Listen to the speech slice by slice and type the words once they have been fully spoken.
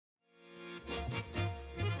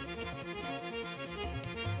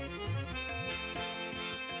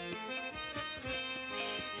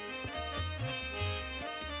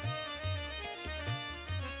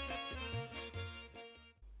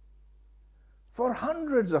For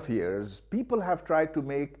hundreds of years, people have tried to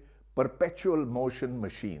make perpetual motion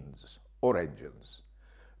machines or engines.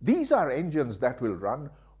 These are engines that will run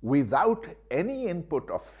without any input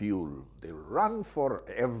of fuel. They'll run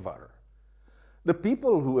forever. The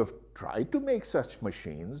people who have tried to make such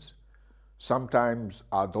machines sometimes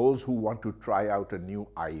are those who want to try out a new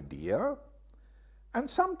idea, and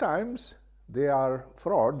sometimes they are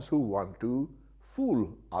frauds who want to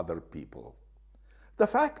fool other people. The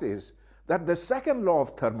fact is that the second law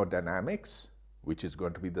of thermodynamics, which is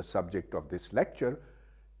going to be the subject of this lecture,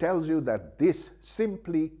 tells you that this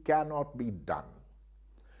simply cannot be done.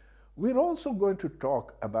 We're also going to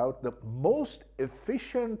talk about the most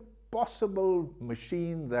efficient possible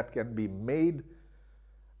machine that can be made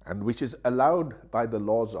and which is allowed by the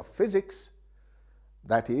laws of physics,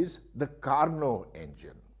 that is the Carnot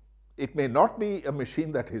engine. It may not be a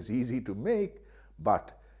machine that is easy to make,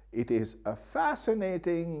 but it is a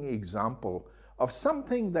fascinating example of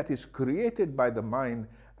something that is created by the mind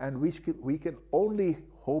and which we can only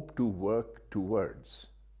hope to work towards.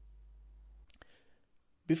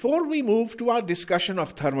 Before we move to our discussion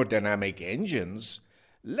of thermodynamic engines,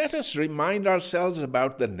 let us remind ourselves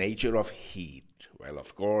about the nature of heat. Well,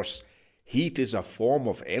 of course, heat is a form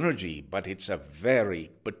of energy, but it's a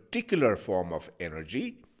very particular form of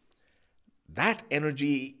energy. That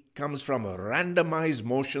energy comes from randomized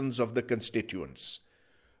motions of the constituents.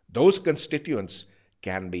 Those constituents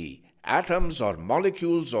can be atoms or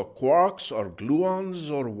molecules or quarks or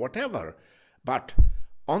gluons or whatever, but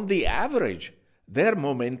on the average, their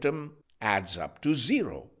momentum adds up to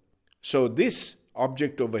zero. So this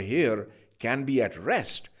object over here can be at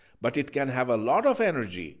rest, but it can have a lot of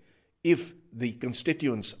energy if the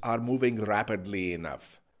constituents are moving rapidly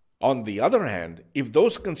enough. On the other hand, if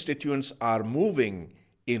those constituents are moving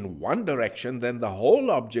in one direction, then the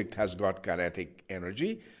whole object has got kinetic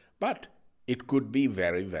energy, but it could be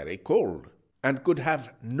very, very cold and could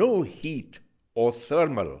have no heat or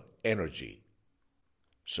thermal energy.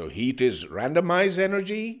 So heat is randomized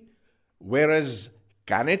energy, whereas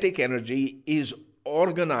kinetic energy is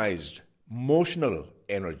organized, motional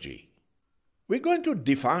energy. We're going to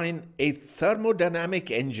define a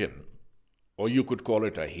thermodynamic engine, or you could call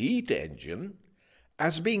it a heat engine,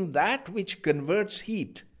 as being that which converts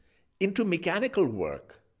heat into mechanical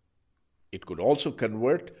work. It could also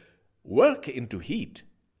convert work into heat,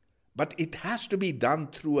 but it has to be done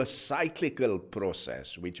through a cyclical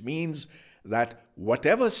process, which means that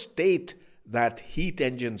whatever state that heat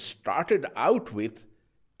engine started out with,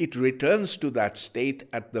 it returns to that state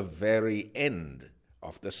at the very end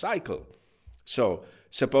of the cycle. So,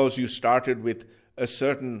 suppose you started with a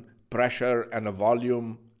certain pressure and a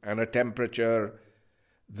volume and a temperature,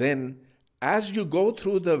 then as you go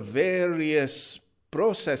through the various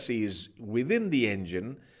processes within the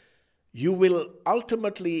engine, you will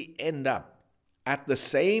ultimately end up at the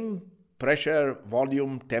same pressure,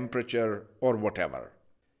 volume, temperature, or whatever.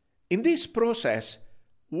 In this process,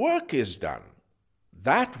 work is done.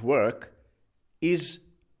 That work is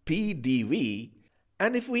P/dV,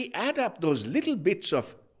 and if we add up those little bits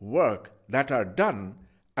of work that are done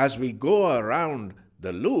as we go around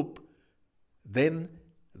the loop, then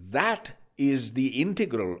that is the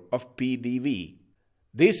integral of P/dV.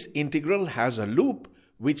 This integral has a loop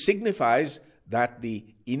which signifies that the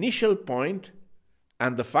initial point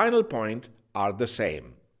and the final point are the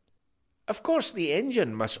same. Of course, the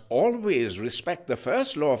engine must always respect the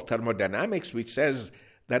first law of thermodynamics, which says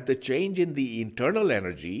that the change in the internal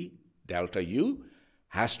energy, delta U,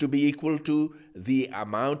 has to be equal to the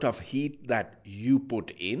amount of heat that you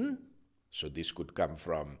put in. So this could come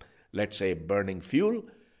from, let's say, burning fuel,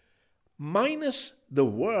 minus the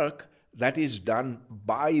work that is done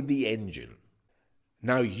by the engine.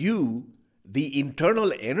 Now U, the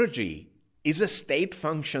internal energy, is a state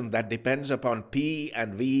function that depends upon P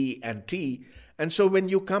and V and T, and so when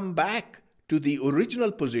you come back to the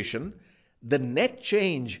original position, the net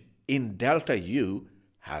change in delta U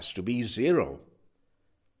has to be zero.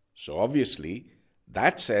 So obviously,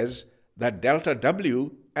 that says that delta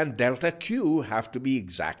W and delta Q have to be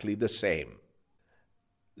exactly the same.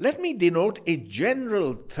 Let me denote a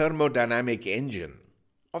general thermodynamic engine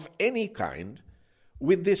of any kind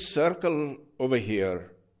with this circle over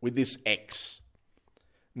here, with this X.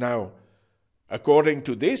 Now, according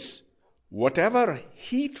to this, whatever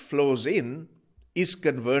heat flows in is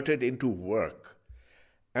converted into work.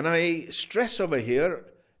 And I stress over here,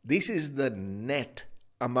 this is the net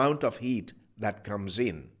amount of heat that comes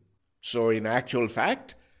in. So in actual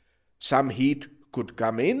fact, some heat could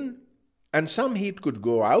come in and some heat could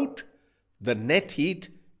go out. The net heat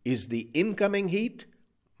is the incoming heat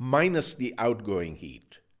minus the outgoing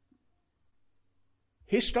heat.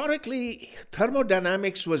 Historically,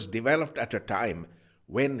 thermodynamics was developed at a time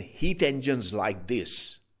when heat engines like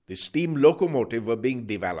this, the steam locomotive, were being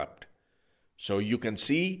developed. So you can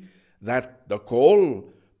see that the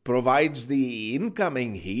coal provides the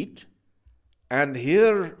incoming heat, and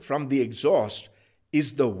here from the exhaust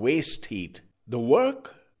is the waste heat. The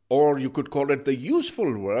work, or you could call it the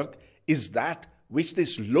useful work, is that which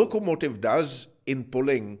this locomotive does in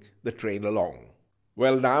pulling the train along.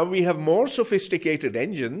 Well, now we have more sophisticated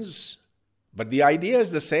engines, but the idea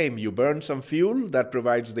is the same. You burn some fuel that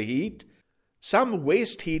provides the heat, some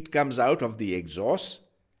waste heat comes out of the exhaust,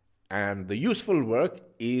 and the useful work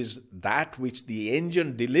is that which the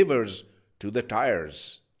engine delivers to the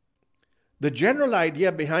tires. The general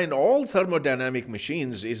idea behind all thermodynamic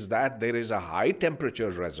machines is that there is a high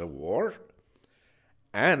temperature reservoir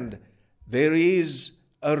and there is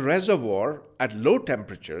a reservoir at low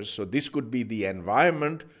temperatures, so this could be the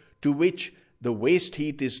environment to which the waste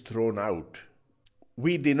heat is thrown out.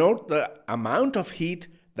 We denote the amount of heat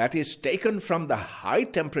that is taken from the high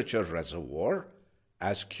temperature reservoir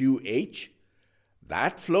as QH.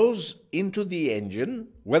 That flows into the engine,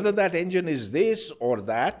 whether that engine is this or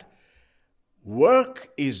that. Work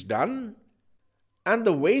is done and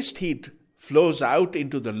the waste heat flows out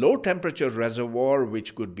into the low temperature reservoir,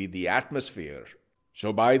 which could be the atmosphere.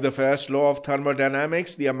 So by the first law of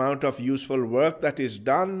thermodynamics, the amount of useful work that is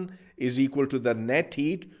done is equal to the net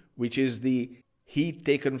heat, which is the heat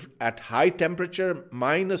taken at high temperature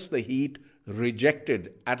minus the heat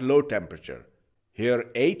rejected at low temperature. Here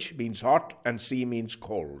H means hot and C means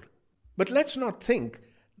cold. But let's not think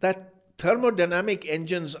that thermodynamic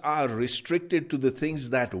engines are restricted to the things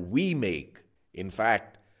that we make. In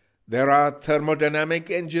fact, there are thermodynamic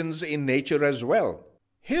engines in nature as well.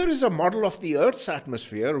 Here is a model of the Earth's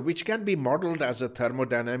atmosphere which can be modeled as a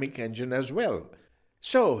thermodynamic engine as well.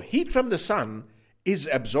 So, heat from the sun is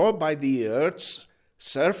absorbed by the Earth's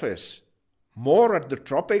surface, more at the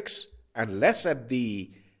tropics and less at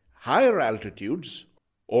the higher altitudes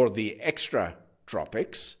or the extra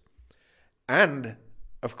tropics. And,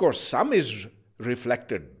 of course, some is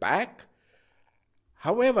reflected back.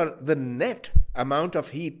 However, the net amount of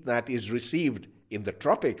heat that is received in the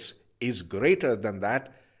tropics is greater than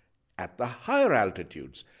that at the higher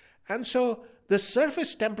altitudes. And so the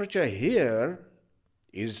surface temperature here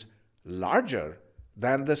is larger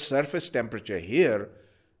than the surface temperature here.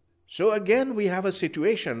 So again, we have a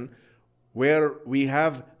situation where we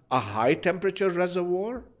have a high temperature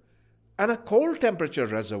reservoir and a cold temperature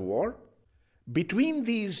reservoir. Between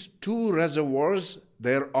these two reservoirs,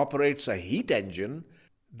 there operates a heat engine.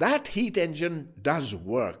 That heat engine does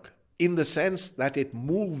work in the sense that it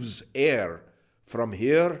moves air from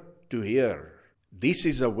here to here. This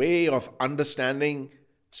is a way of understanding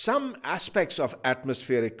some aspects of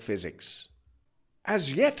atmospheric physics.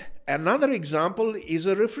 As yet another example is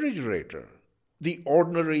a refrigerator, the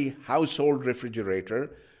ordinary household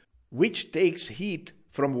refrigerator, which takes heat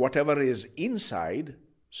from whatever is inside,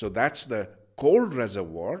 so that's the cold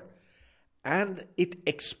reservoir, and it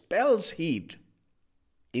expels heat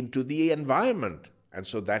into the environment, and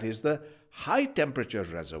so that is the high temperature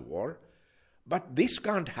reservoir. But this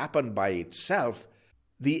can't happen by itself.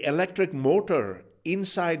 The electric motor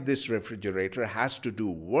inside this refrigerator has to do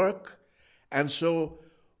work, and so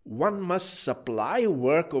one must supply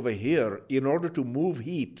work over here in order to move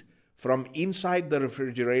heat from inside the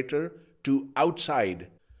refrigerator to outside.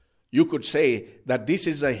 You could say that this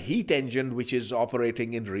is a heat engine which is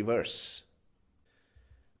operating in reverse.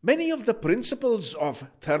 Many of the principles of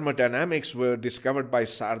thermodynamics were discovered by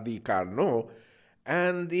Carnot,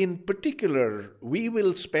 and in particular, we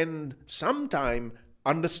will spend some time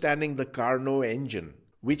understanding the Carnot engine,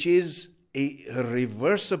 which is a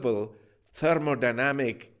reversible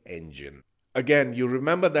thermodynamic engine. Again, you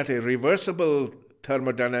remember that a reversible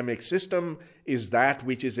thermodynamic system is that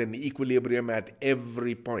which is in equilibrium at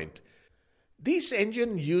every point. This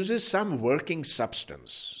engine uses some working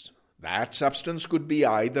substance. That substance could be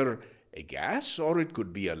either a gas or it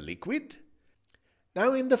could be a liquid.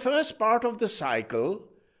 Now, in the first part of the cycle,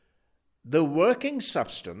 the working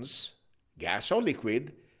substance, gas or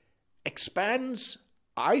liquid, expands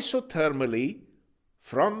isothermally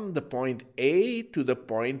from the point A to the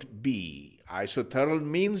point B. Isothermal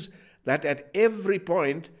means that at every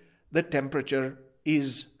point the temperature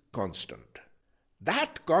is constant.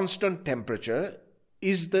 That constant temperature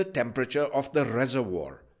is the temperature of the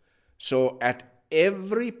reservoir. So at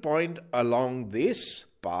every point along this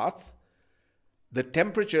path, the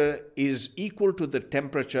temperature is equal to the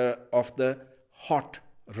temperature of the hot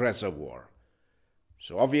reservoir.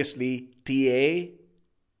 So obviously TA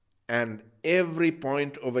and every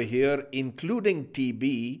point over here, including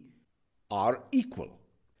TB, are equal.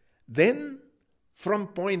 Then from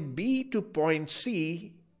point B to point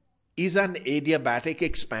C is an adiabatic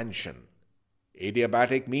expansion.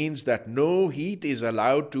 Adiabatic means that no heat is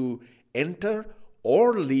allowed to enter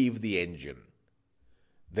or leave the engine.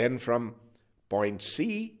 Then from point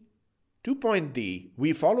C to point D,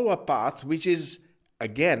 we follow a path which is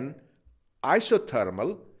again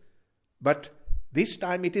isothermal, but this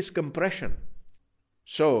time it is compression.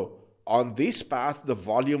 So on this path the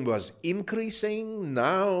volume was increasing,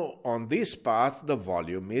 now on this path the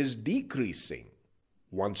volume is decreasing.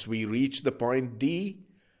 Once we reach the point D,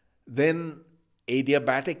 then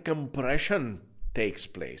adiabatic compression takes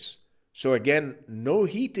place. So again, no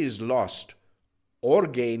heat is lost or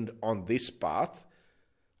gained on this path,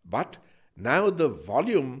 but now the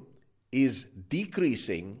volume is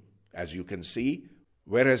decreasing, as you can see,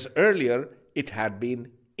 whereas earlier it had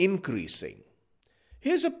been increasing.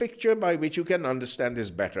 Here's a picture by which you can understand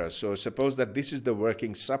this better. So suppose that this is the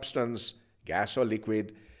working substance, gas or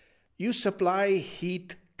liquid. You supply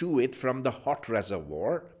heat to it from the hot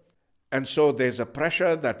reservoir, and so there's a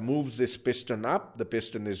pressure that moves this piston up. The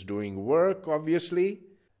piston is doing work, obviously.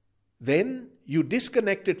 Then you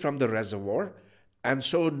disconnect it from the reservoir, and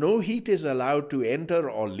so no heat is allowed to enter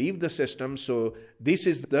or leave the system. So this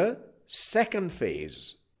is the second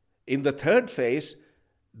phase. In the third phase,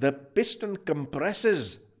 the piston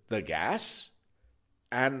compresses the gas,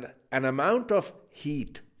 and an amount of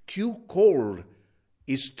heat, Q cold,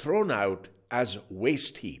 is thrown out as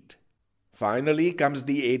waste heat. Finally comes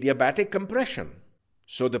the adiabatic compression.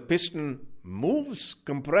 So the piston moves,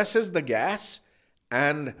 compresses the gas,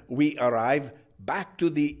 and we arrive back to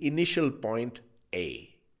the initial point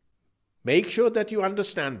A. Make sure that you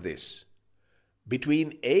understand this.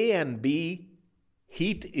 Between A and B,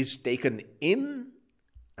 heat is taken in,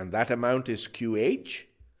 and that amount is QH.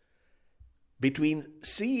 Between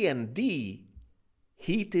C and D,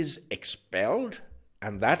 heat is expelled,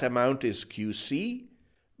 and that amount is QC.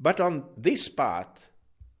 But on this path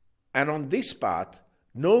and on this path,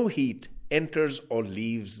 no heat enters or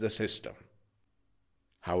leaves the system.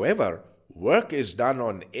 However, work is done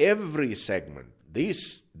on every segment,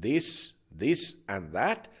 this, and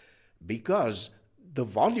that, because the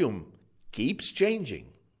volume keeps changing.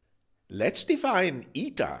 Let's define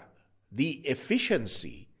eta, the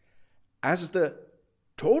efficiency, as the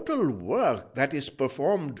total work that is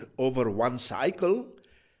performed over one cycle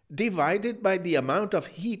divided by the amount of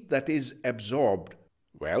heat that is absorbed.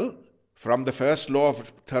 Well, from the first law of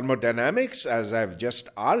thermodynamics, as I've just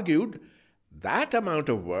argued, that amount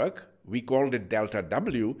of work, we called it delta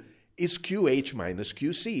W, is QH minus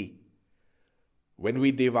QC. When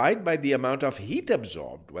we divide by the amount of heat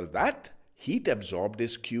absorbed, well, that heat absorbed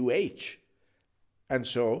is QH. And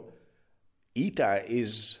so eta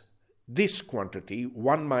is this quantity,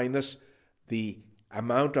 1 minus the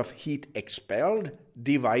amount of heat expelled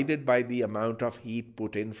divided by the amount of heat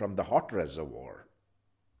put in from the hot reservoir.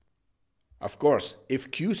 Of course, if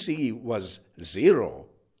QC was 0,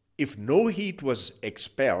 if no heat was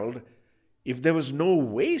expelled, if there was no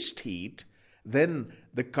waste heat, then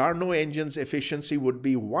the Carnot engine's efficiency would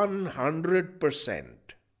be 100%.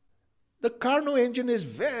 The Carnot engine is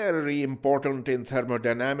very important in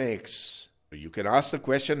thermodynamics. You can ask the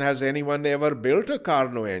question, has anyone ever built a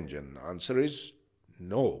Carnot engine? Answer is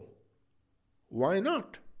no. Why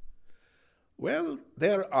not? Well,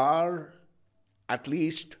 there are at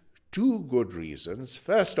least two good reasons.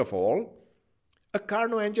 First of all, a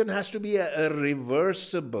Carnot engine has to be a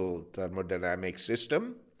reversible thermodynamic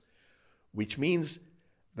system, which means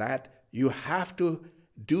that you have to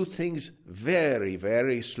do things very,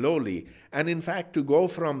 very slowly. And in fact, to go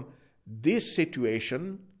from this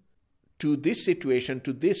situation to this situation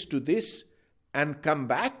to this, and come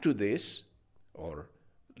back to this, or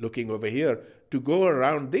looking over here, to go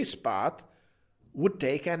around this path, would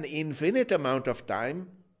take an infinite amount of time,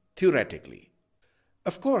 theoretically.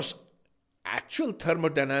 Of course, actual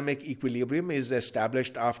thermodynamic equilibrium is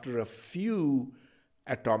established after a few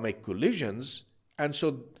atomic collisions, and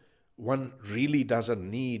so one really doesn't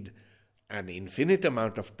need an infinite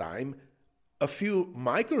amount of time. A few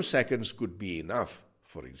microseconds could be enough,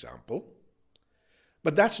 for example.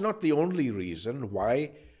 But that's not the only reason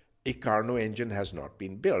why a Carnot engine has not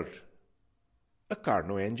been built. A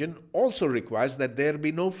Carnot engine also requires that there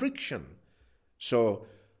be no friction. So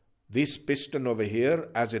this piston over here,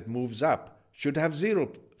 as it moves up, should have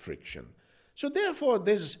zero friction. So therefore,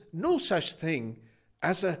 there's no such thing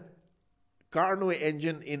as a Carnot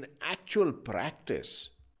engine in actual practice.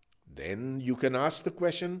 Then you can ask the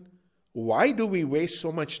question, why do we waste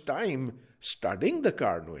so much time studying the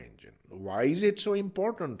Carnot engine. Why is it so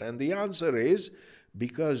important? And the answer is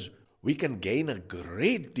because we can gain a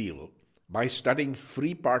great deal by studying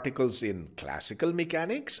free particles in classical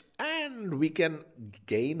mechanics, and we can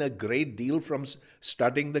gain a great deal from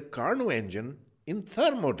studying the Carnot engine in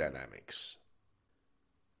thermodynamics.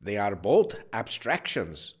 They are both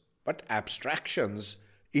abstractions, but abstractions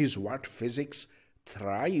is what physics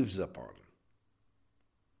thrives upon.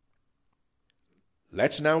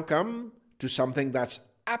 Let's now come to something that's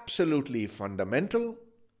absolutely fundamental,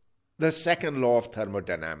 the second law of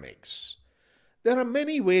thermodynamics. There are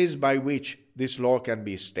many ways by which this law can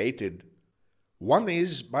be stated. One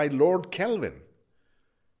is by Lord Kelvin.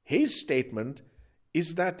 His statement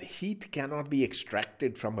is that heat cannot be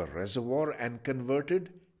extracted from a reservoir and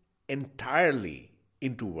converted entirely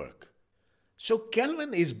into work. So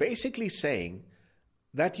Kelvin is basically saying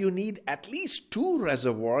that you need at least two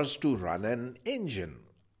reservoirs to run an engine,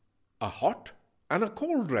 a hot and a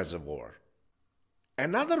cold reservoir.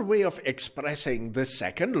 Another way of expressing the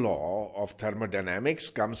second law of thermodynamics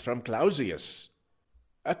comes from Clausius.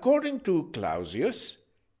 According to Clausius,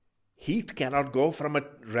 heat cannot go from a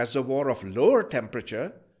reservoir of lower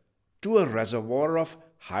temperature to a reservoir of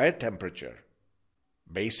higher temperature.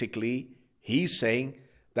 Basically, he's saying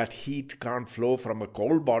that heat can't flow from a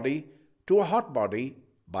cold body to a hot body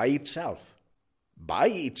by itself. By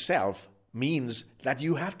itself means that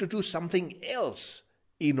you have to do something else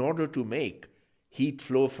in order to make heat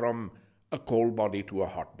flow from a cold body to a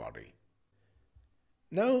hot body.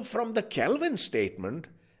 Now, from the Kelvin statement,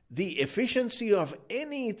 the efficiency of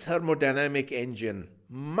any thermodynamic engine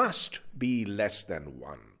must be less than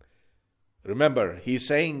 1. Remember, he's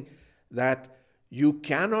saying that you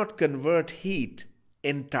cannot convert heat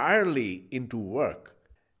entirely into work,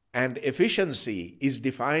 and efficiency is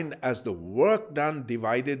defined as the work done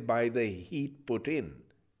divided by the heat put in.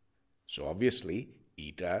 So obviously,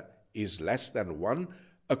 eta is less than 1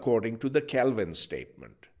 according to the Kelvin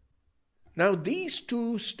statement. Now, these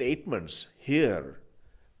two statements here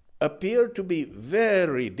appear to be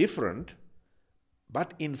very different,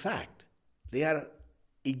 but in fact, they are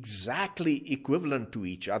exactly equivalent to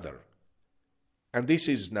each other. And this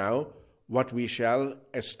is now what we shall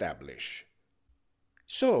establish.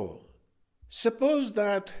 So, suppose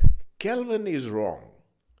that Kelvin is wrong.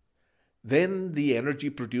 Then the energy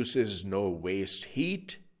produces no waste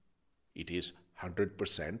heat. It is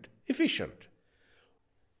 100% efficient.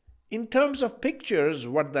 In terms of pictures,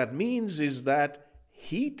 what that means is that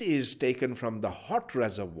heat is taken from the hot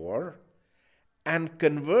reservoir and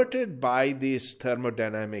converted by this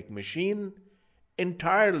thermodynamic machine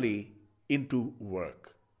entirely into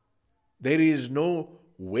work. There is no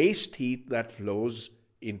waste heat that flows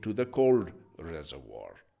into the cold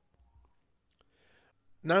reservoir.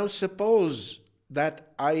 Now suppose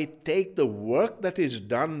that I take the work that is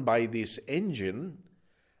done by this engine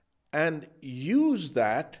and use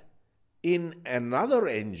that in another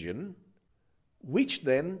engine, which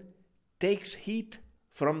then takes heat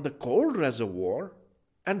from the cold reservoir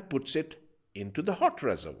and puts it into the hot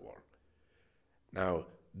reservoir. Now,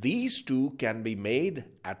 these two can be made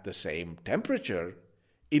at the same temperature,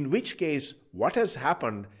 in which case what has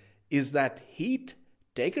happened is that heat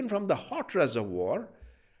taken from the hot reservoir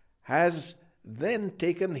has then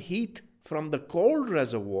taken heat from the cold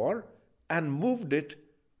reservoir and moved it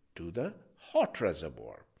to the hot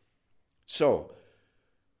reservoir. So,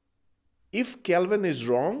 if Kelvin is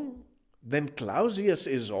wrong, then Clausius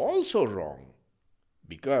is also wrong,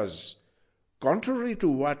 because contrary to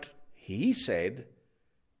what he said,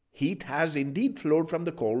 heat has indeed flowed from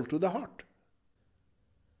the cold to the hot.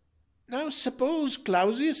 Now suppose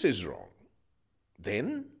Clausius is wrong.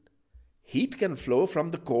 Then heat can flow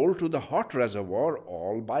from the cold to the hot reservoir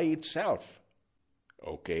all by itself.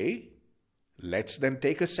 Okay, let's then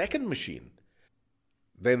take a second machine.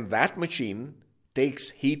 Then that machine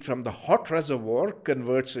takes heat from the hot reservoir,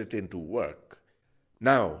 converts it into work.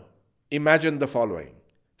 Now, imagine the following.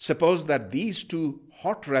 Suppose that these two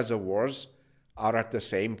hot reservoirs are at the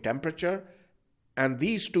same temperature, and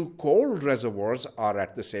these two cold reservoirs are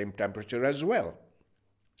at the same temperature as well.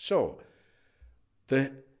 So,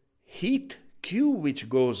 the heat Q which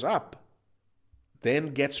goes up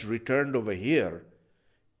then gets returned over here,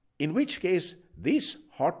 in which case this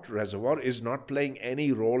hot reservoir is not playing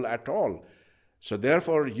any role at all. So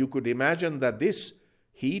therefore, you could imagine that this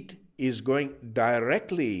heat is going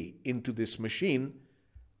directly into this machine,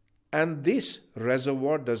 and this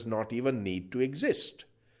reservoir does not even need to exist.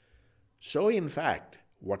 So in fact,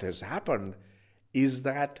 what has happened is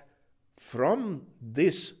that from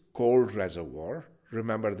this cold reservoir,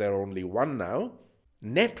 remember there are only one now,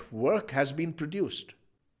 net work has been produced.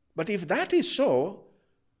 But if that is so,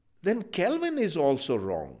 then Kelvin is also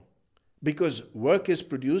wrong, because work is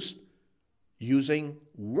produced using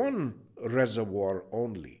one reservoir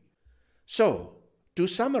only. So, to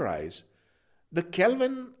summarize, the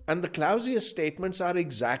Kelvin and the Clausius statements are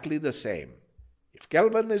exactly the same. If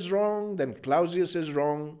Kelvin is wrong, then Clausius is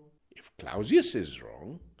wrong. If Clausius is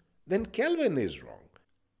wrong, then Kelvin is wrong.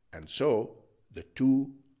 And so, the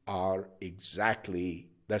two are exactly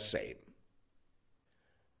the same.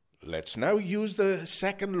 Let's now use the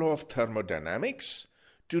second law of thermodynamics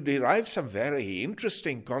to derive some very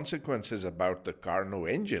interesting consequences about the Carnot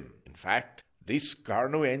engine. In fact, this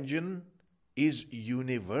Carnot engine is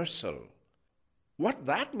universal. What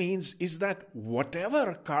that means is that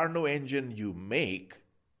whatever Carnot engine you make,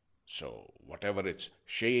 so whatever its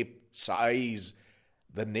shape, size,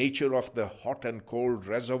 the nature of the hot and cold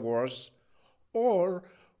reservoirs, or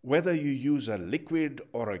whether you use a liquid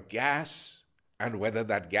or a gas, and whether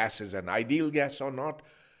that gas is an ideal gas or not,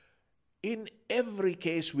 in every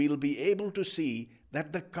case we'll be able to see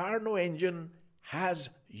that the Carnot engine has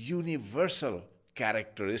universal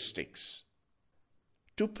characteristics.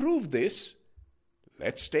 To prove this,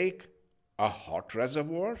 let's take a hot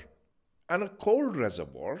reservoir and a cold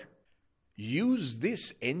reservoir, use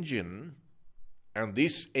this engine, and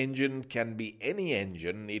this engine can be any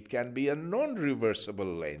engine. It can be a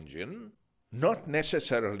non-reversible engine, not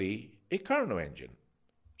necessarily a Carnot engine.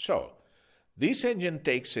 So, this engine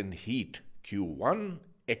takes in heat Q1,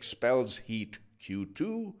 expels heat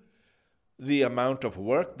Q2. The amount of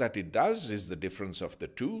work that it does is the difference of the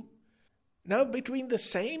two. Now, between the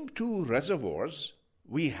same two reservoirs,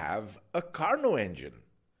 we have a Carnot engine.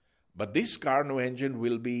 But this Carnot engine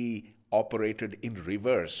will be operated in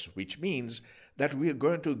reverse, which means that we're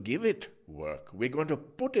going to give it work. We're going to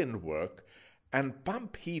put in work and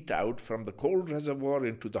pump heat out from the cold reservoir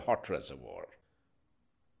into the hot reservoir.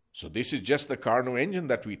 So this is just the Carnot engine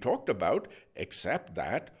that we talked about, except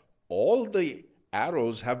that all the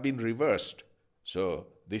arrows have been reversed. So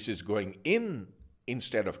this is going in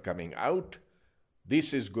instead of coming out.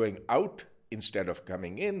 This is going out instead of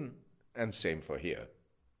coming in, and same for here.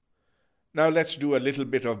 Now let's do a little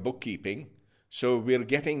bit of bookkeeping. So we're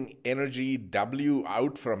getting energy W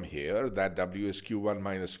out from here, that W is Q1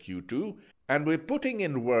 minus Q2, and we're putting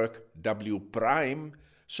in work W prime,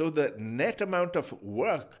 so the net amount of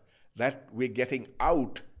work that we're getting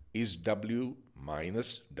out is W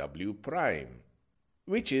minus W prime,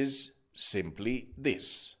 which is simply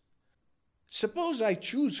this. Suppose I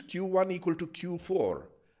choose Q1 equal to Q4.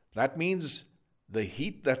 That means the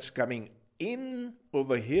heat that's coming in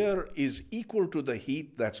over here is equal to the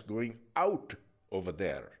heat that's going out over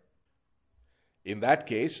there. In that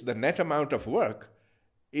case, the net amount of work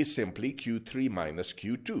is simply Q3 minus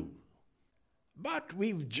Q2. But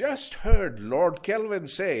we've just heard Lord Kelvin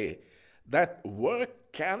say that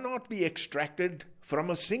work cannot be extracted from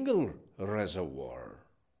a single reservoir.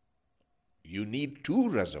 You need two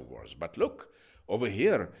reservoirs. But look, over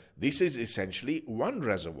here, this is essentially one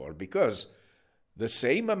reservoir because the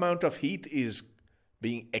same amount of heat is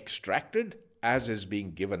being extracted as is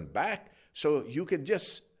being given back. So you can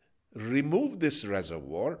just remove this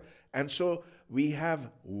reservoir, and so we have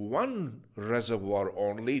one reservoir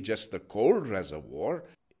only, just the cold reservoir,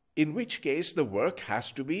 in which case the work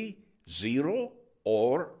has to be zero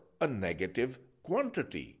or a negative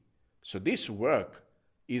quantity. So this work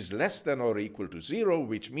is less than or equal to 0,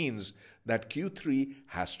 which means that Q3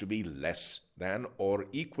 has to be less than or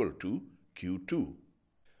equal to Q2.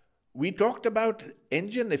 We talked about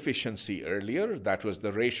engine efficiency earlier. That was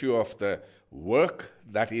the ratio of the work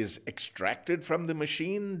that is extracted from the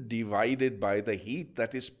machine divided by the heat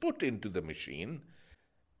that is put into the machine.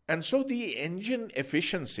 And so the engine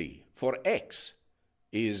efficiency for X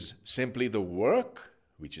is simply the work,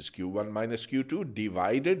 which is Q1 minus Q2,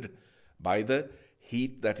 divided by the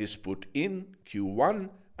heat that is put in Q1,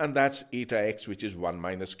 and that's eta X, which is 1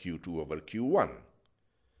 minus Q2 over Q1.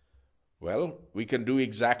 Well, we can do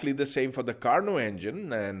exactly the same for the Carnot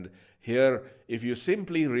engine, and here, if you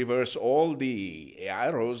simply reverse all the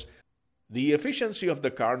arrows, the efficiency of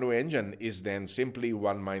the Carnot engine is then simply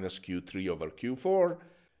 1 minus Q3 over Q4.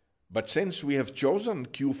 But since we have chosen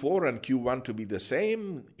Q4 and Q1 to be the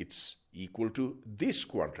same, it's equal to this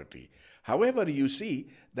quantity. However, you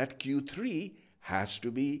see that Q3 has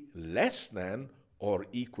to be less than or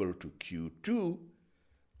equal to Q2,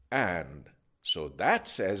 and so that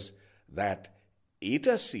says that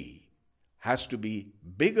eta C has to be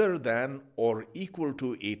bigger than or equal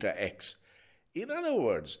to eta X. In other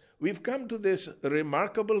words, we've come to this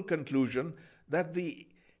remarkable conclusion that the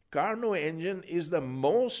Carnot engine is the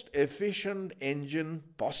most efficient engine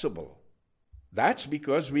possible. That's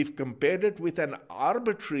because we've compared it with an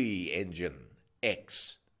arbitrary engine,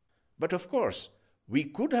 X. But of course, we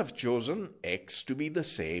could have chosen X to be the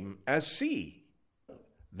same as C.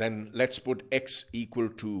 Then let's put X equal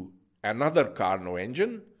to another Carnot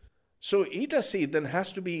engine. So eta C then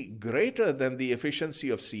has to be greater than the efficiency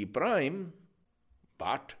of C prime,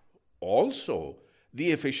 but also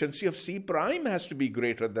the efficiency of C prime has to be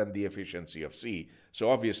greater than the efficiency of C. So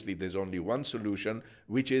obviously there's only one solution,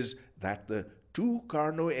 which is that the two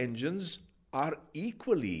Carnot engines are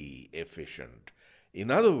equally efficient. In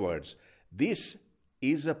other words, this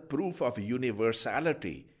is a proof of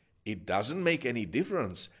universality. It doesn't make any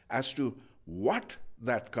difference as to what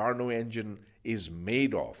that Carnot engine is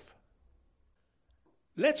made of.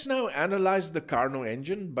 Let's now analyze the Carnot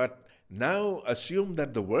engine, but now assume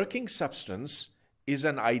that the working substance is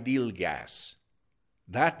an ideal gas.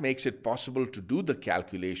 That makes it possible to do the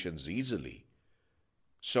calculations easily.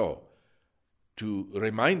 So, to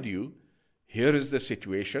remind you, here is the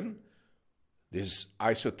situation. This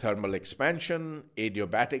isothermal expansion,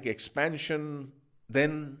 adiabatic expansion,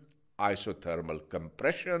 then isothermal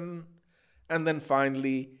compression, and then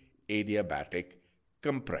finally adiabatic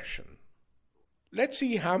compression. Let's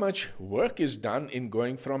see how much work is done in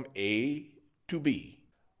going from A to B.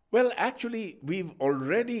 Well, actually, we've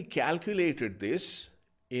already calculated this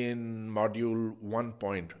in module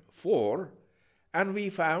 1.4, and we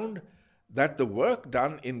found that the work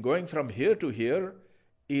done in going from here to here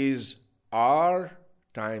is R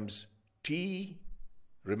times T.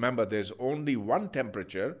 Remember, there's only one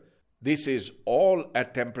temperature. This is all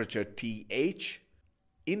at temperature TH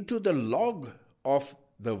into the log of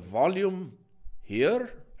the volume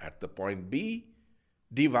here at the point B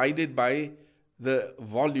divided by the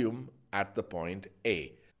volume at the point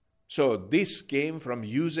A. So this came from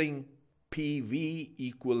using PV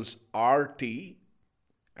equals RT.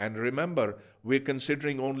 And remember, we're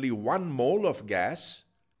considering only 1 mole of gas,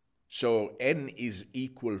 so N is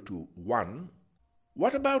equal to 1.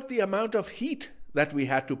 What about the amount of heat that we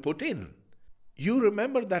had to put in? You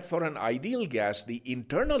remember that for an ideal gas, the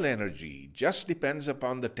internal energy just depends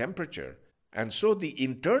upon the temperature. And so the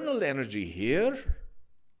internal energy here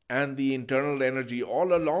and the internal energy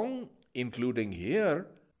all along, including here,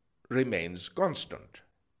 remains constant.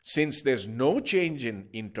 Since there's no change in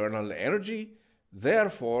internal energy,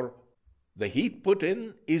 therefore, the heat put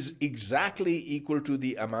in is exactly equal to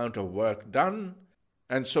the amount of work done,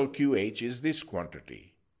 and so QH is this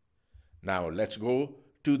quantity. Now let's go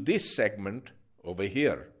to this segment over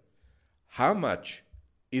here. How much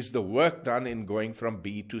is the work done in going from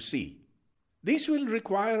B to C? This will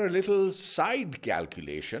require a little side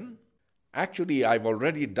calculation. Actually, I've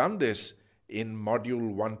already done this in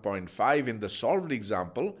module 1.5 in the solved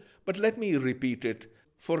example, but let me repeat it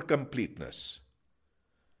for completeness.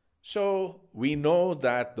 So we know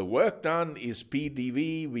that the work done is P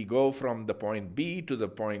dV. We go from the point B to the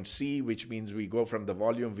point C, which means we go from the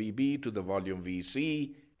volume VB to the volume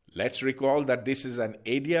VC. Let's recall that this is an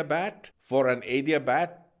adiabat. For an adiabat,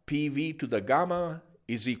 PV to the gamma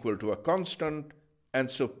is equal to a constant,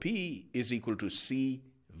 and so P is equal to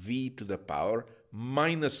CV to the power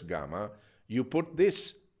minus gamma. You put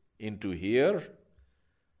this into here,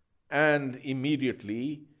 and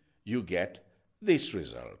immediately you get this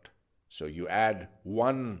result. So you add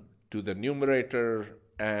 1 to the numerator,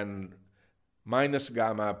 and minus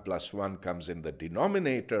gamma plus 1 comes in the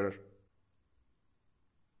denominator.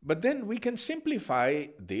 But then we can simplify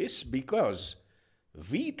this because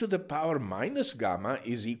V to the power minus gamma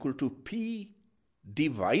is equal to P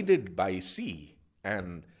divided by C,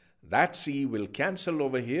 and that C will cancel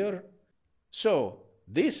over here. So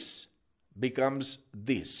this becomes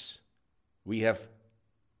this. We have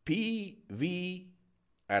PV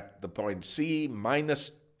at the point C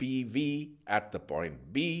minus PV at the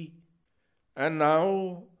point B. And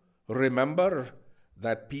now remember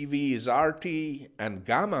that PV is RT and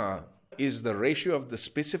gamma is the ratio of the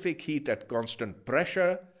specific heat at constant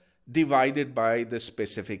pressure divided by the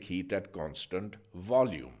specific heat at constant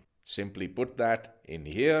volume. Simply put that in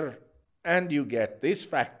here and you get this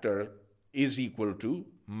factor is equal to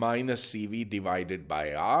minus CV divided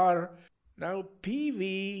by R. Now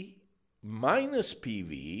PV minus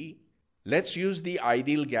PV, let's use the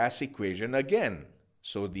ideal gas equation again.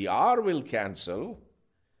 So the R will cancel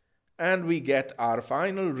and we get our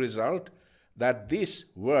final result that this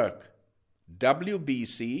work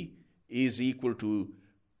WBC is equal to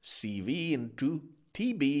CV into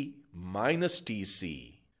TB minus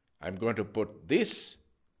TC. I'm going to put this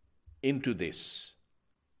into this.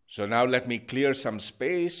 So now let me clear some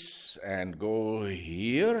space and go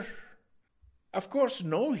here. Of course,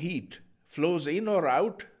 no heat flows in or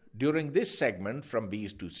out during this segment from B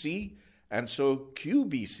to C, and so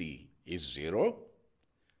QBC is 0.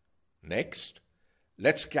 Next,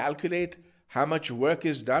 let's calculate how much work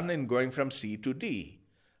is done in going from C to D.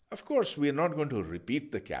 Of course, we are not going to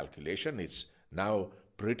repeat the calculation. It's now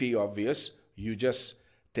pretty obvious. You just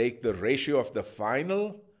take the ratio of the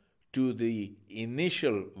final to the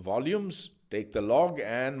initial volumes, take the log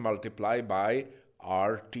and multiply by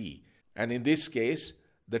RT. And in this case,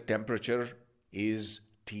 the temperature is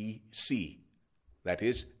Tc, that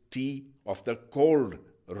is T of the cold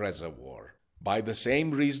reservoir. By the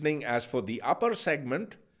same reasoning as for the upper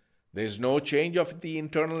segment, there is no change of the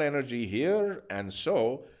internal energy here, and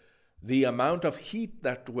so the amount of heat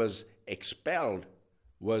that was expelled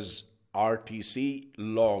was RTC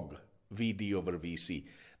log Vd over Vc.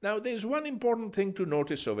 Now, there's one important thing to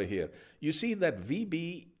notice over here. You see that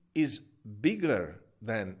Vb is bigger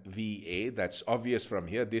than Va. That's obvious from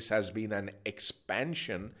here. This has been an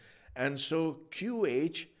expansion, and so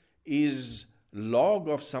QH is log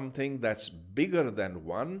of something that's bigger than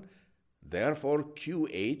 1. Therefore,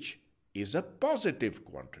 QH is a positive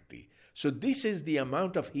quantity. So this is the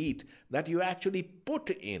amount of heat that you actually put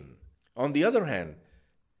in. On the other hand,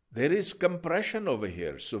 there is compression over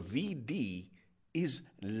here. So Vd is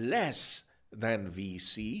less than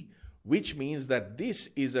Vc, which means that this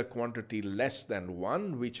is a quantity less than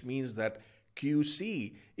 1, which means that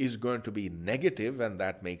QC is going to be negative, and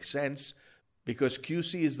that makes sense because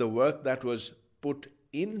QC is the work that was put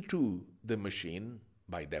into the machine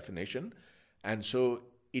by definition, and so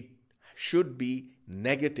it should be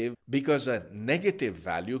negative because a negative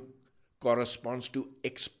value corresponds to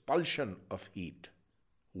expulsion of heat,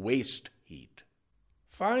 waste heat.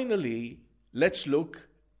 Finally, let's look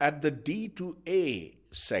at the D to A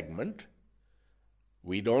segment.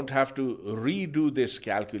 We don't have to redo this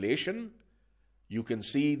calculation. You can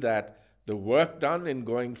see that the work done in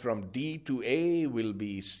going from D to A will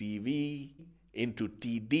be CV into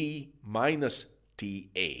TD minus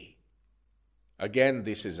TA. Again,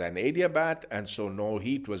 this is an adiabat, and so no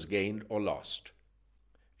heat was gained or lost.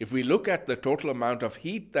 If we look at the total amount of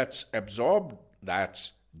heat that's absorbed,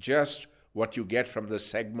 that's just what you get from the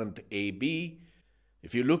segment AB.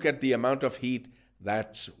 If you look at the amount of heat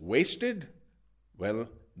that's wasted, well,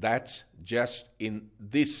 that's just in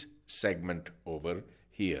this segment over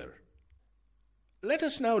here. Let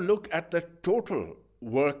us now look at the total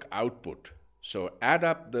work output. So add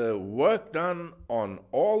up the work done on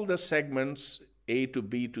all the segments A to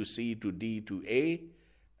B to C to D to A,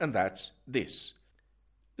 and that's this.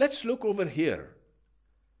 Let's look over here.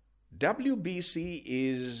 WBC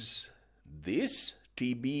is this,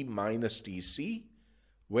 TB minus TC,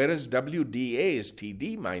 whereas WDA is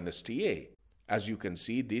TD minus TA. As you can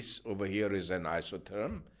see, this over here is an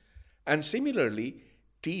isotherm. And similarly,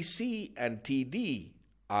 TC and TD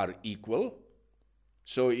are equal.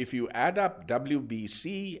 So if you add up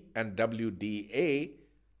WBC and WDA,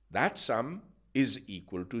 that sum is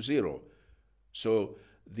equal to 0. So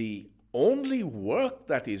the only work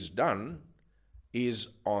that is done is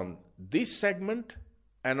on this segment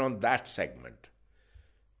and on that segment.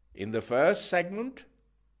 In the first segment,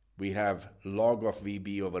 we have log of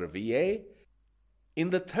VB over VA. In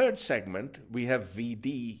the third segment, we have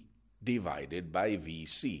VD divided by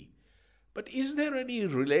VC. But is there any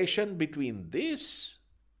relation between this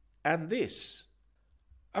and this?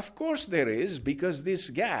 Of course there is, because this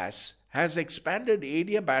gas has expanded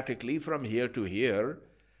adiabatically from here to here,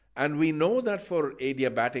 and we know that for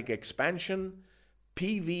adiabatic expansion,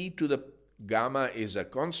 PV to the gamma is a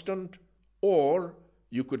constant, or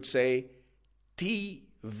you could say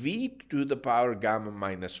TV to the power gamma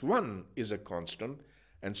minus 1 is a constant,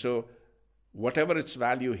 and so whatever its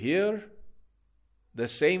value here, the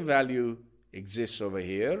same value exists over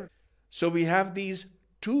here. So we have these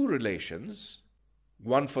two relations,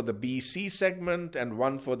 one for the BC segment and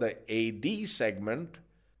one for the AD segment.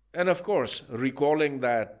 And of course, recalling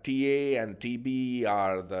that TA and TB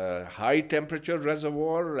are the high temperature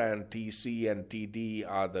reservoir and TC and TD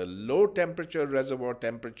are the low temperature reservoir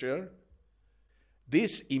temperature,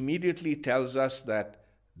 this immediately tells us that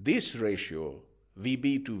this ratio,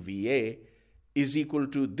 VB to VA, is equal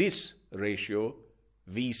to this ratio,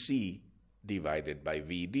 VC divided by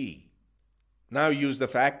VD. Now use the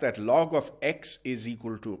fact that log of x is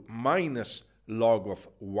equal to minus log of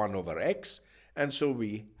 1 over x, and so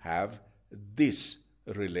we have this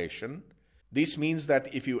relation. This means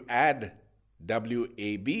that if you add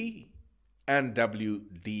WAB and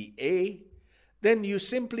WDA, then you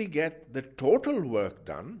simply get the total work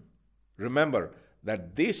done. Remember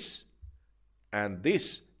that this and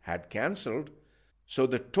this had cancelled, so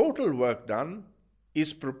the total work done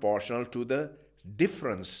is proportional to the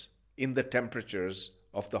difference in the temperatures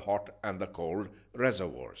of the hot and the cold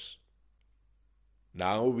reservoirs.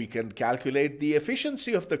 Now we can calculate the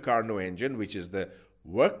efficiency of the Carnot engine, which is the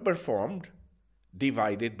work performed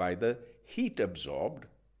divided by the heat absorbed.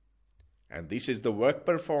 And this is the work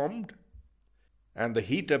performed, and the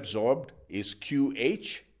heat absorbed is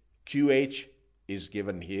QH. QH is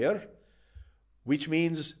given here, which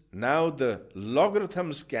means now the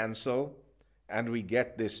logarithms cancel and we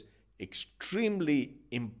get this extremely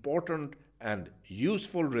important and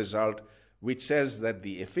useful result, which says that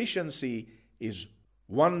the efficiency is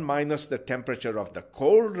 1 minus the temperature of the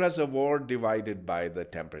cold reservoir divided by the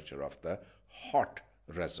temperature of the hot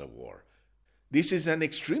reservoir. This is an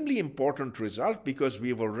extremely important result because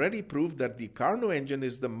we've already proved that the Carnot engine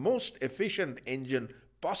is the most efficient engine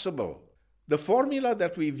possible. The formula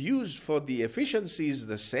that we've used for the efficiency is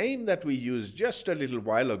the same that we used just a little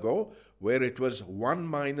while ago, where it was 1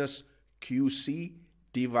 minus QC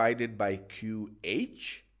divided by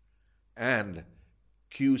QH, and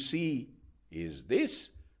QC is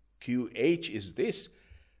this, QH is this.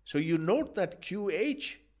 So you note that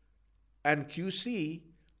QH and QC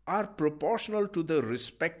are proportional to the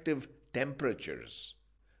respective temperatures.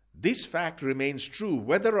 This fact remains true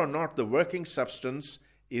whether or not the working substance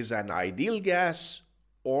is an ideal gas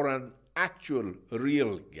or an actual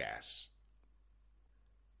real gas.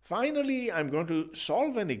 Finally, I'm going to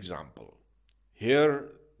solve an example. Here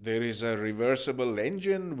there is a reversible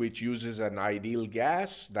engine which uses an ideal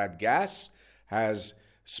gas. That gas has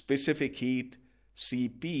specific heat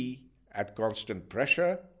Cp at constant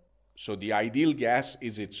pressure. So the ideal gas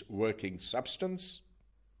is its working substance.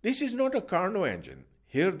 This is not a Carnot engine.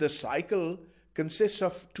 Here the cycle consists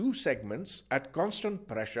of 2 segments at constant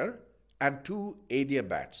pressure and 2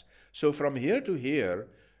 adiabats. So from here to here,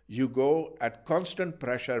 you go at constant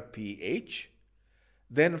pressure pH.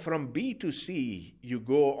 Then from B to C, you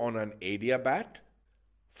go on an adiabat.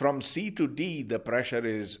 From C to D, the pressure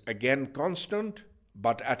is again constant,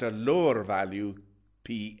 but at a lower value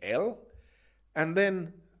PL. And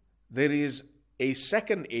then there is a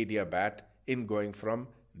second adiabat in going from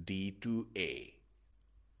D to A.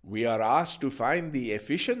 We are asked to find the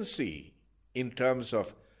efficiency in terms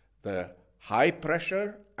of the high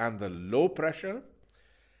pressure and the low pressure.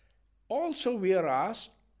 Also, we are asked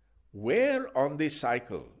where on this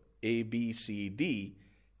cycle A, B, C, D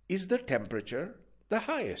is the temperature the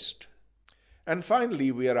highest. And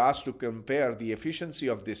finally, we are asked to compare the efficiency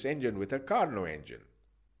of this engine with a Carnot engine.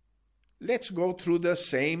 Let's go through the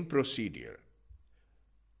same procedure.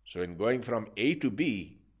 So in going from A to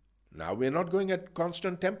B, now we're not going at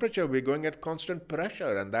constant temperature, we're going at constant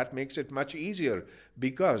pressure, and that makes it much easier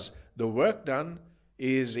because the work done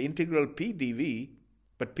is integral P dV,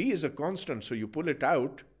 but P is a constant, so you pull it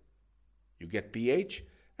out, you get pH,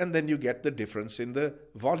 and then you get the difference in the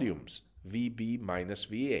volumes, VB minus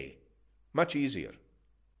VA. Much easier.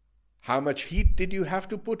 How much heat did you have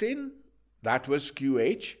to put in? That was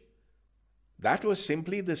QH. That was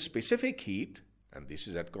simply the specific heat, and this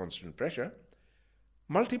is at constant pressure,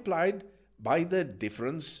 multiplied by the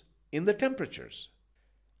difference in the temperatures.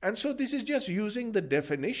 And so this is just using the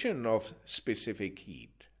definition of specific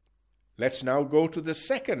heat. Let's now go to the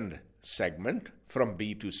second segment from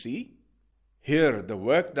B to C. Here, the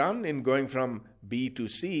work done in going from B to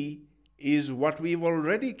C is what we've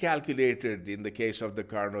already calculated in the case of the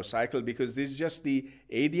Carnot cycle, because this is just the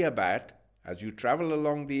adiabat. As you travel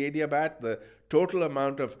along the adiabat, the total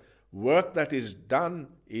amount of work that is done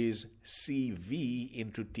is CV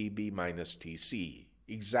into TB minus TC,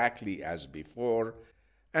 exactly as before.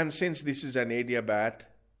 And since this is an adiabat,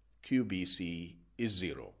 QBC is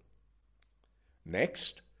 0.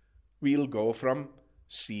 Next, we'll go from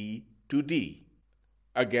C to D.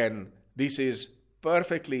 Again, this is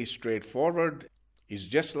perfectly straightforward. It's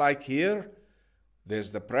just like here.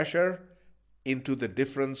 There's the pressure into the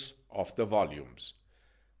difference of the volumes.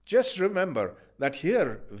 Just remember that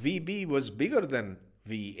here VB was bigger than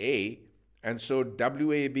VA, and so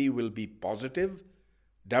WAB will be positive,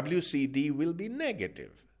 WCD will be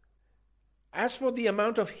negative. As for the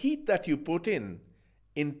amount of heat that you put in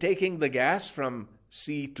taking the gas from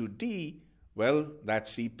C to D, well,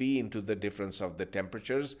 that's Cp into the difference of the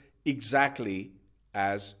temperatures, exactly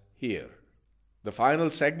as here. The final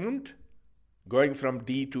segment, going from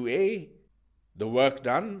D to A, the work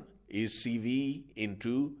done is CV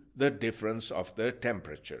into the difference of the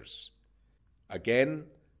temperatures. Again,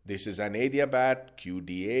 this is an adiabat,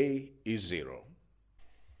 QDA is 0.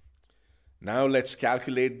 Now let's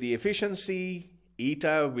calculate the efficiency,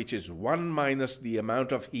 eta, which is 1 minus the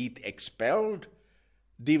amount of heat expelled,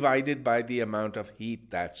 divided by the amount of heat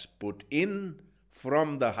that's put in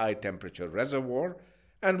from the high temperature reservoir,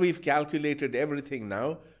 and we've calculated everything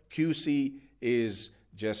now. QC is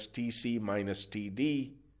just TC minus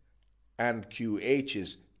TD, and QH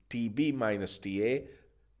is TB minus TA.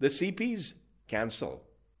 The CP's cancel.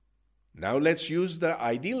 Now let's use the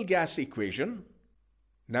ideal gas equation.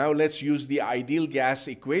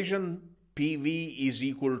 PV is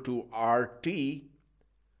equal to RT.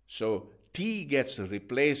 So T gets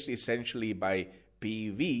replaced essentially by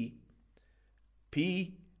PV.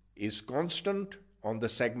 P is constant on the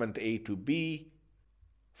segment A to B.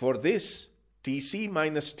 For this, TC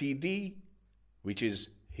minus TD, which is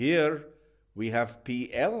here, we have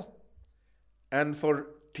PL. And for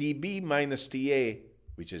TB minus TA,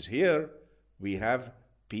 which is here, we have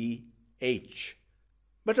pH.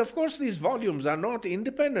 But of course, these volumes are not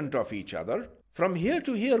independent of each other. From here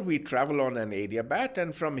to here, we travel on an adiabat,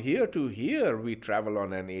 and from here to here, we travel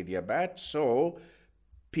on an adiabat. So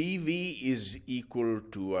PV is equal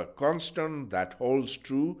to a constant that holds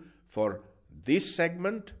true for this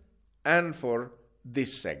segment and for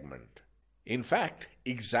this segment. In fact,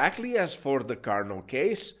 exactly as for the Carnot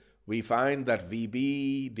case, we find that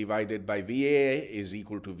VB divided by VA is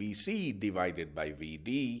equal to VC divided by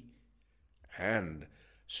VD. And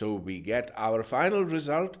so we get our final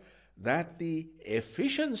result that the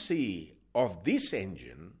efficiency of this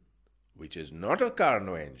engine, which is not a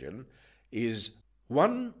Carnot engine, is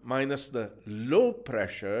 1 minus the low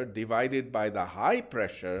pressure divided by the high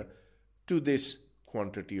pressure to this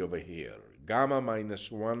quantity over here, gamma minus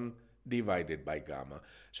 1 divided by gamma.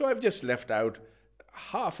 So I've just left out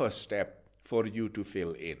half a step for you to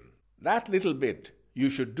fill in. That little bit you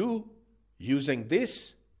should do using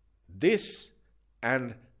this,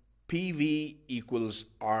 and PV equals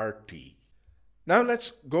RT. Now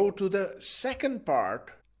let's go to the second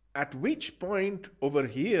part, at which point over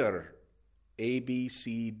here, A, B,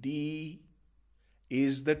 C, D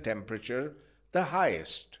is the temperature the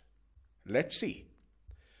highest. Let's see.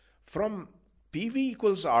 From PV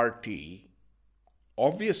equals RT,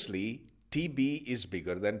 obviously TB is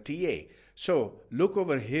bigger than TA. So look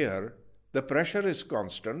over here, the pressure is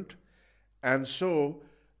constant, and so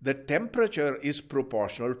the temperature is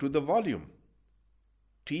proportional to the volume.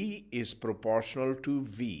 T is proportional to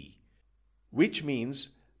V, which means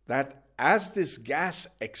that as this gas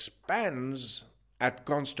expands at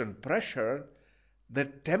constant pressure, the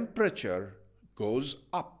temperature goes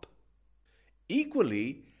up.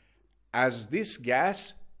 Equally, as this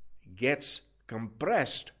gas gets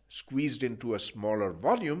compressed, squeezed into a smaller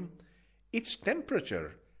volume, its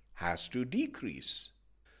temperature has to decrease.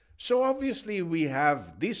 So obviously we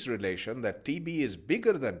have this relation that TB is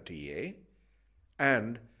bigger than TA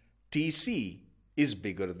and TC is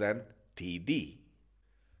bigger than TD.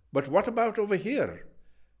 But what about over here,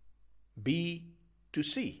 B to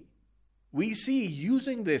C? We see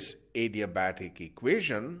using this adiabatic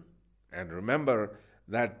equation, and remember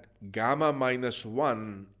that gamma minus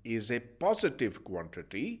 1 is a positive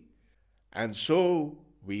quantity, and so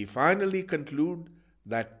we finally conclude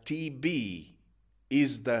that TB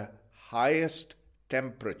is the highest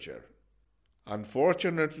temperature.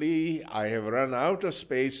 Unfortunately, I have run out of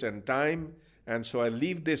space and time, and so I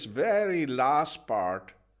leave this very last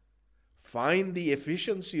part. Find the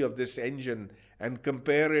efficiency of this engine and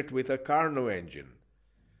compare it with a Carnot engine.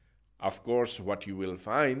 Of course, what you will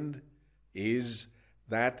find is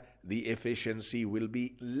that the efficiency will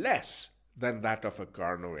be less than that of a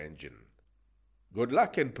Carnot engine. Good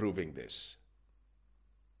luck in proving this.